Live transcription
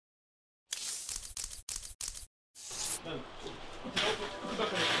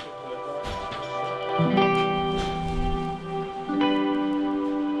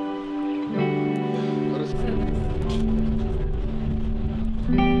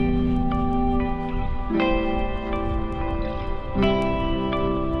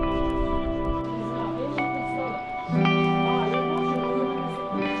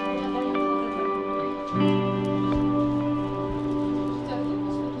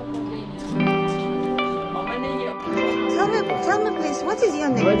What is your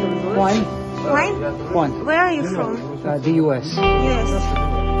name? Juan. Juan? Juan. Where are you from? The U.S. Yes.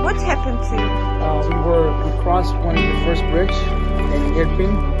 What happened to you? We crossed one of the first bridge in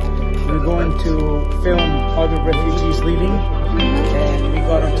Irpin. We were going to film other refugees leaving, and we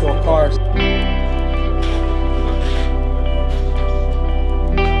got into a car.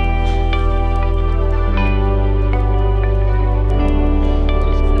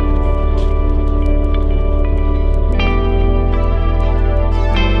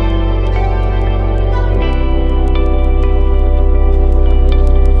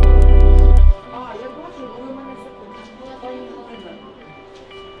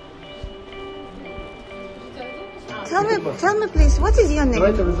 Tell me please, what is your name?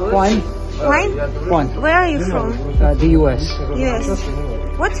 Juan. Juan? Juan. Where are you from? The U.S. Yes.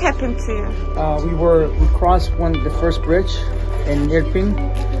 What happened to you? We crossed one of the first bridge in Irpin.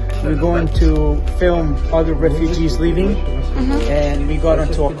 We were going to film other refugees leaving, and we got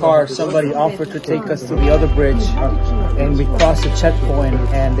into a car. Somebody offered to take us to the other bridge, and we crossed a checkpoint,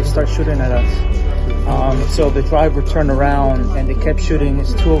 and they start shooting at us. So the driver turned around, and they kept shooting.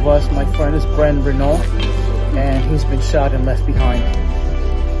 It's two of us. My friend is Brent Renaud, and he's been shot and left behind.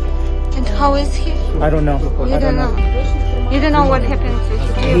 And how is he? I don't know. You don't know. You don't know what happened to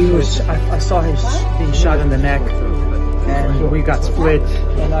him. I saw him being shot in the neck, and we got split,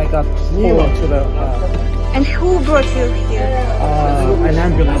 and I got pulled to the. And who brought you here? An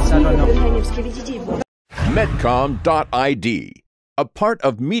ambulance. I don't know. Medcom.id, a part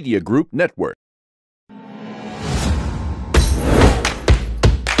of Media Group Network.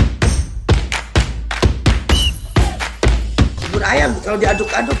 Bubur ayam kalau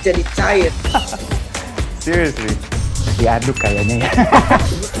diaduk-aduk jadi cair. Seriously? Diaduk kayaknya ya.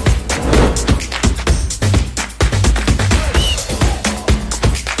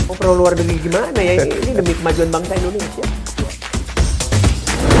 Mau pro luar negeri gimana ya? Ini demi kemajuan bangsa Indonesia.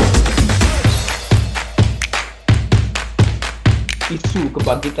 Isu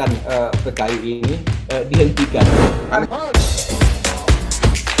kebangkitan PKI ini dihentikan.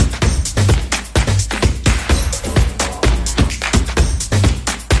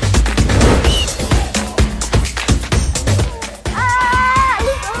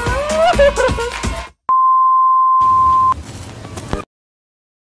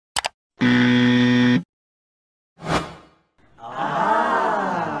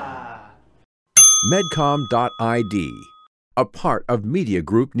 Medcom.id, a part of Media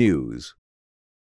Group News.